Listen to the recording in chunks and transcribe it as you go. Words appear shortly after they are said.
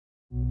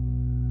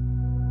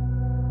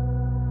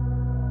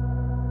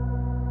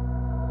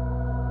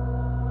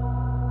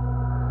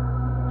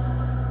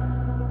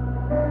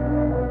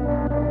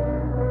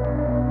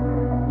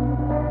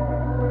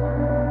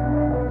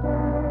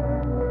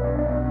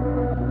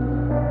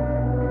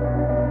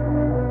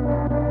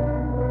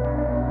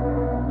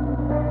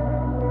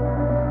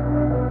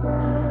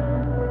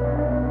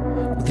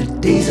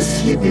days are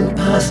slipping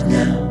past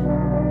now,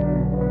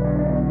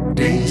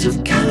 days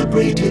of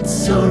calibrated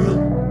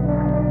sorrow.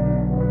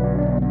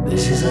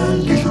 This is our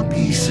little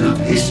piece of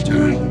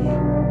history.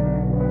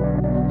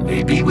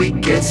 Maybe we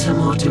get some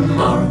more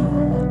tomorrow.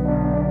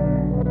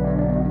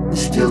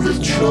 There's still the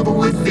trouble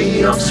with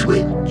the off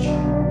switch,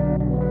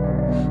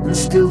 and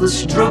still the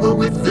struggle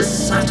with the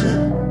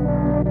Saturn.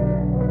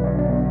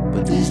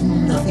 But there's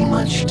nothing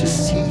much to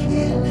see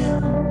here now,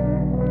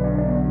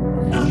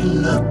 not a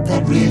lot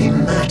that really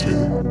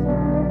matters.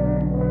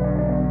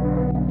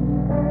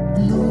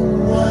 And the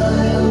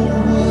wild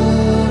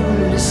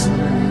world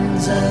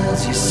listens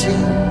as you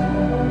sing,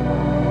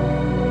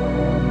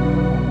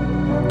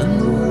 and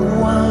the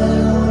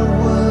wild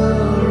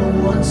world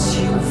wants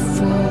you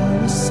for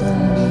a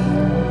sunbeam.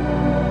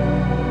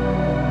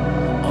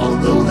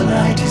 Although the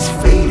light is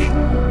fading,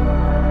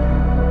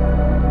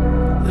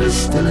 there's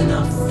still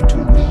enough to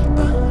read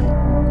by,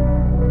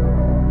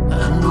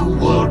 and the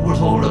world will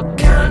hold a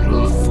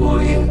candle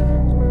for you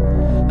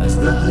as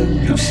the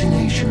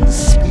hallucinations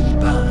speed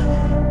by.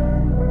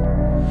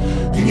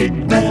 And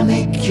you'd better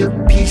make your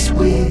peace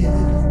with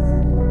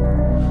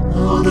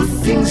all the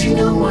things you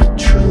know are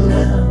true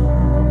now,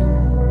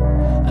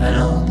 and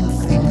all the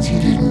things you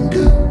didn't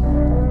do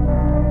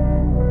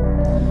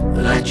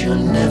that you're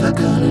never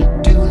gonna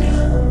do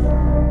now.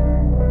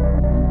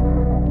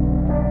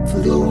 For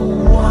the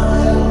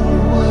wild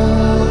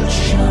world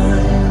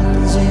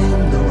shines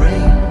in the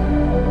rain,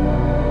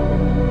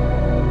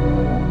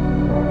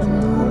 and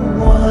the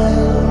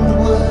wild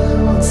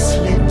world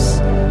slips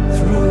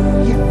through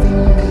your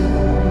fingers.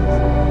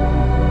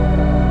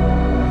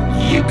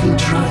 You can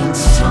try and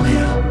sum it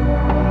up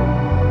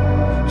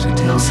to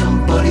tell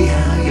somebody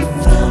how you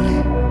found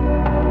it.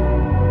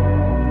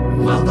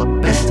 Well, the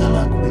best of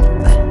luck with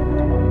that.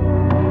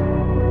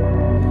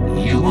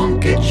 You won't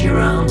get your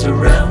arms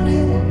around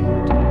it,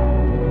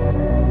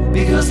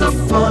 because the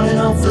falling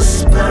of the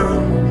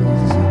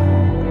sparrows,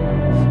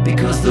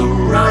 because the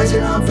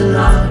rising of the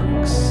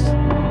larks,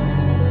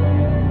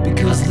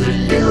 because the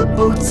little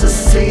boats are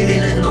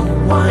sailing in the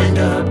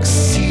wine-dark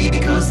sea,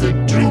 because the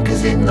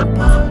drinkers in the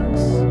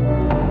parks,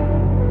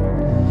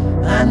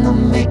 and the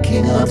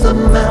making of the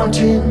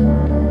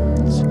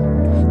mountains,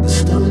 the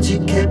stones you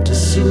kept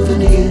as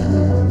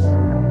souvenirs,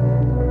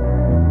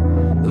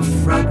 the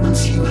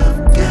fragments you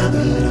have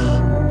gathered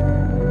up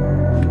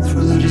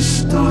through the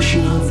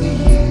distortion of the years.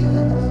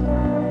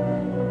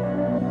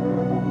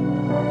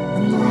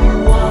 And the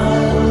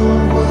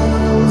wild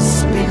world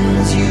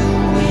spins you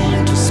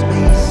into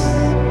space,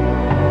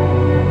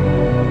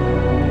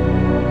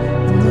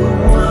 and the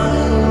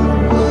wild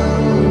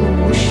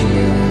world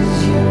wishes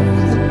you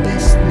the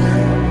best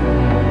now,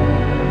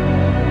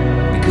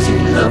 because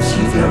it loves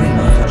you very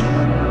much.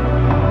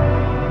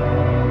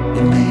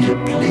 It made a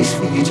place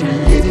for you to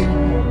live in,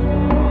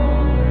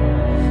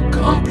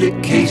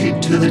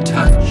 complicated to the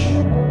touch,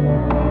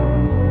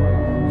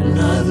 and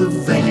neither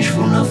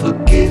vengeful nor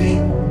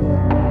forgiving.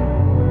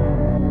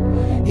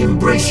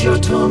 Embrace your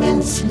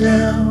torments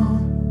now,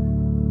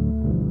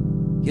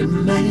 your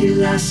many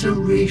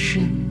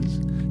lacerations,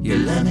 your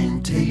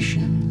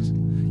lamentations,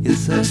 your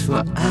thirst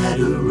for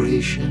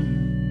adoration.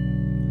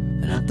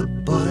 And at the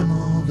bottom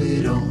of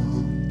it all,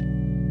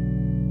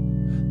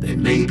 there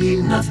may be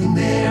nothing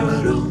there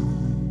at all.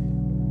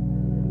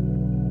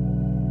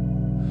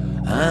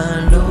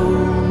 And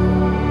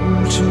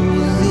oh, to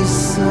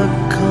this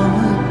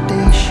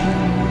accommodation,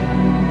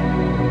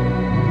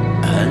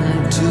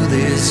 and to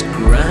this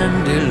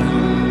grand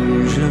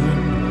illusion,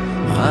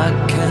 I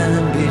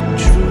can be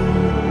true,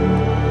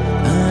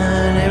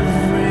 and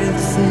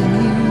everything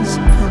is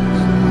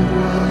humming.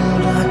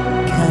 World, I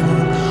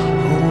cannot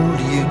hold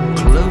you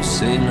close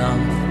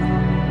enough.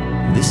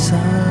 This I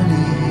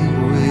leave